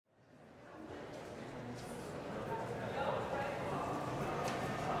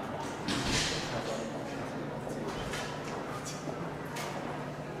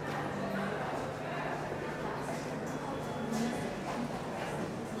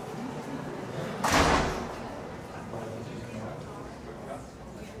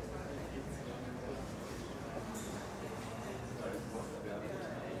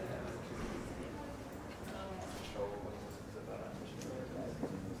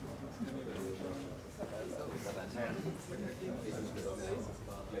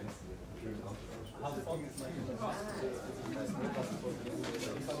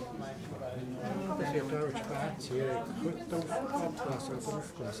So,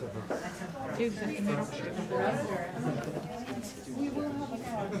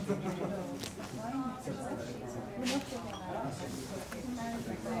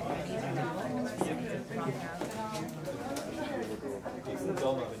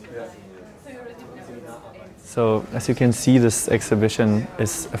 as you can see, this exhibition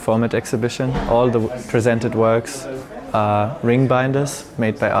is a format exhibition. All the presented works are ring binders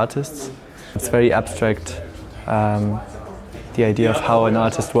made by artists. It's very abstract, the idea of how an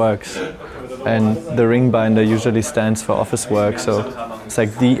artist works. And the ring binder usually stands for office work, so it's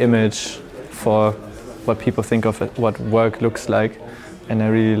like the image for what people think of it, what work looks like. And I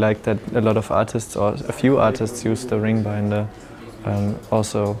really like that a lot of artists, or a few artists, use the ring binder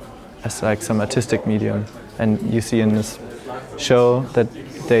also as like some artistic medium. And you see in this show that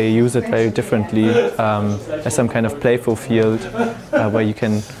they use it very differently as some kind of playful field where you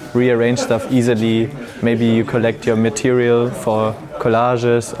can rearrange stuff easily. Maybe you collect your material for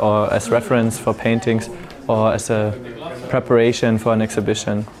collages or as reference for paintings or as a preparation for an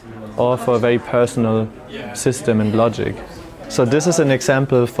exhibition or for a very personal system and logic. So this is an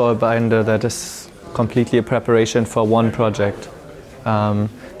example for a binder that is completely a preparation for one project.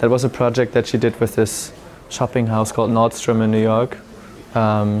 That was a project that she did with this shopping house called Nordstrom in New York.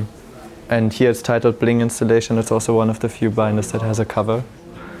 And here it's titled Bling Installation. It's also one of the few binders that has a cover.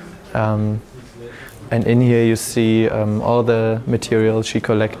 And in here you see all the material she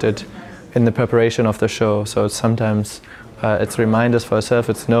collected in the preparation of the show. So it's sometimes it's reminders for herself,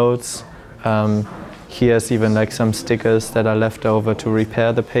 it's notes. Here's even like some stickers that are left over to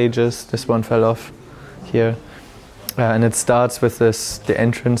repair the pages. This one fell off here. And it starts with the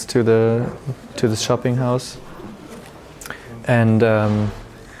entrance to the shopping house. And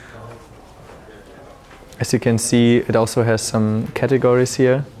as you can see, it also has some categories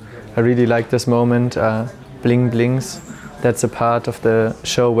here. I really like this moment, Bling Blings. That's a part of the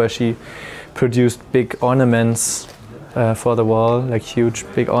show where she produced big ornaments for the wall, like huge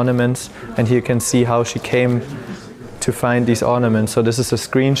big ornaments. And here you can see how she came to find these ornaments. So this is a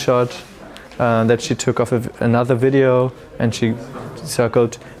screenshot that she took of another video, and she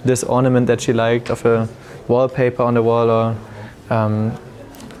circled this ornament that she liked of a wallpaper on the wall. Or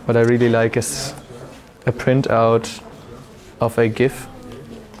what I really like is a printout of a GIF,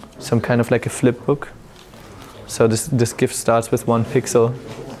 some kind of like a flip book. So this GIF starts with 1 pixel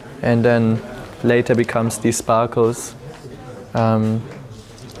and then later becomes these sparkles. And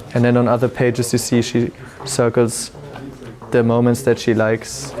then on other pages you see she circles the moments that she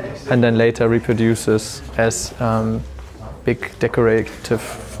likes and then later reproduces as big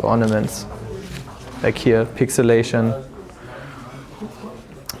decorative ornaments. Like here, pixelation,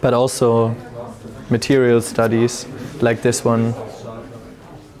 but also material studies, like this one.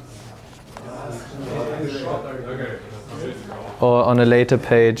 Or on a later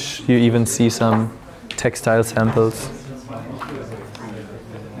page, you even see some textile samples.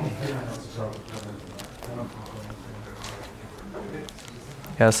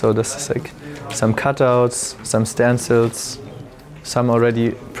 Yeah, so this is like some cutouts, some stencils, some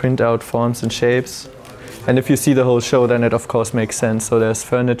already print out forms and shapes. And if you see the whole show, then it of course makes sense. So there's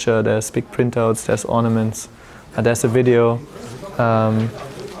furniture, there's big printouts, there's ornaments, and there's a video.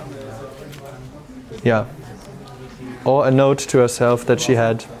 Yeah. Or a note to herself that she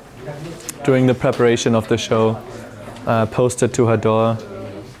had during the preparation of the show, posted to her door,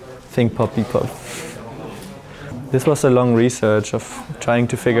 think pop, be pop. This was a long research of trying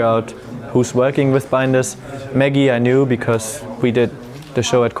to figure out who's working with binders. Maggie I knew because we did the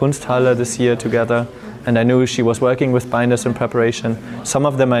show at Kunsthalle this year together, and I knew she was working with binders in preparation. Some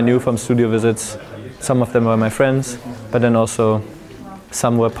of them I knew from studio visits, some of them were my friends, but then also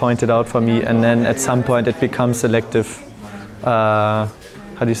some were pointed out for me, and then at some point it becomes selective,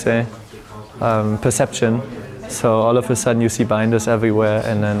 perception. So all of a sudden you see binders everywhere,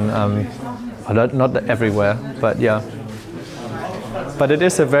 and then, not everywhere, but yeah. But it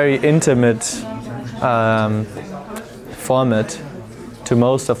is a very intimate format to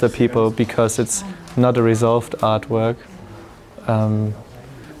most of the people because it's not a resolved artwork. And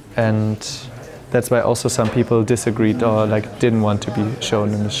that's why also some people disagreed or like didn't want to be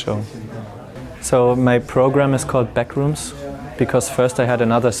shown in the show. So my program is called Backrooms because first I had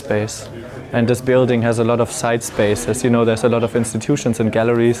another space, and this building has a lot of side spaces. You know, there's a lot of institutions and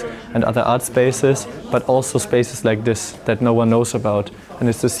galleries and other art spaces, but also spaces like this that no one knows about. And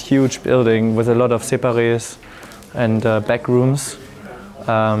it's this huge building with a lot of séparés and back rooms.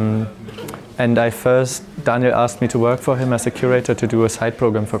 And Daniel asked me to work for him as a curator to do a side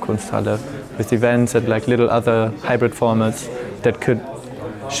program for Kunsthalle with events and like little other hybrid formats that could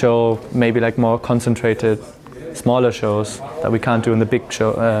show maybe like more concentrated smaller shows that we can't do in the big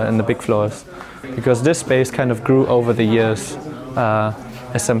show in the big floors, because this space kind of grew over the years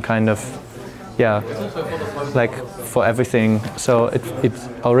as some kind of like for everything. So it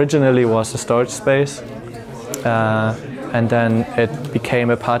originally was a storage space, and then it became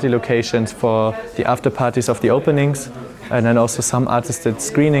a party location for the after parties of the openings, and then also some artists did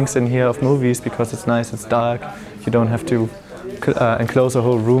screenings in here of movies because it's nice, it's dark, you don't have to enclose a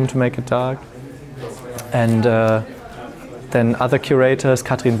whole room to make it dark. And then other curators,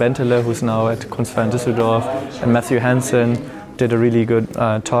 Katrin Bentele, who's now at Kunsthalle Düsseldorf, and Matthew Hansen did a really good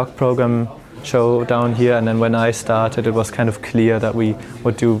talk program show down here. And then when I started, it was kind of clear that we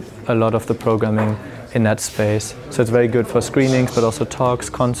would do a lot of the programming in that space. So it's very good for screenings, but also talks,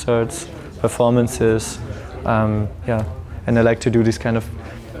 concerts, performances. Yeah, and I like to do these kind of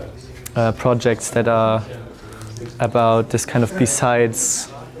projects that are about this kind of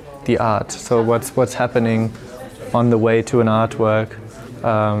besides the art. So what's happening on the way to an artwork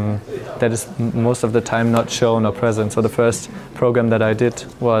that is most of the time not shown or present. So the first program that I did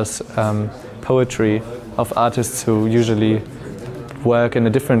was poetry of artists who usually work in a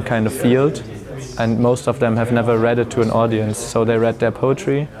different kind of field, and most of them have never read it to an audience. So they read their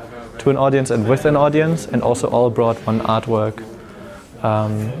poetry to an audience and with an audience, and also all brought one artwork.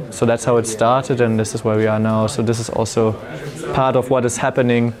 So that's how it started, and this is where we are now. So this is also part of what is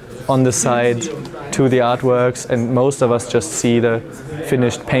happening on the side to the artworks, and most of us just see the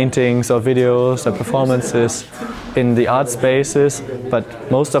finished paintings or videos or performances in the art spaces, but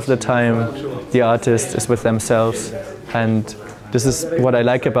most of the time the artist is with themselves. And this is what I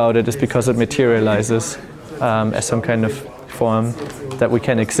like about it, is because it materializes as some kind of form that we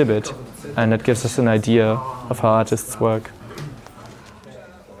can exhibit, and it gives us an idea of how artists work.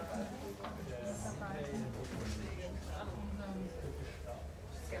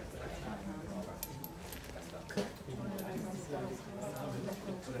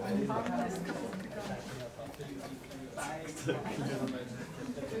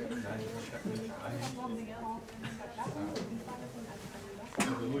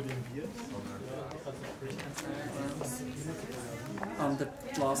 On the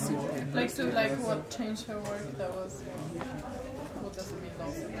glossy like, so like what changed her work, that was what does it mean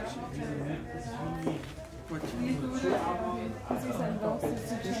glossy?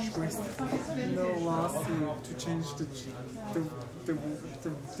 No lawsuit to change the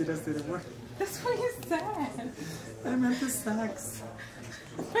word. That's what you said. I meant the sex.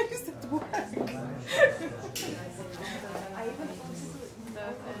 Why you said work?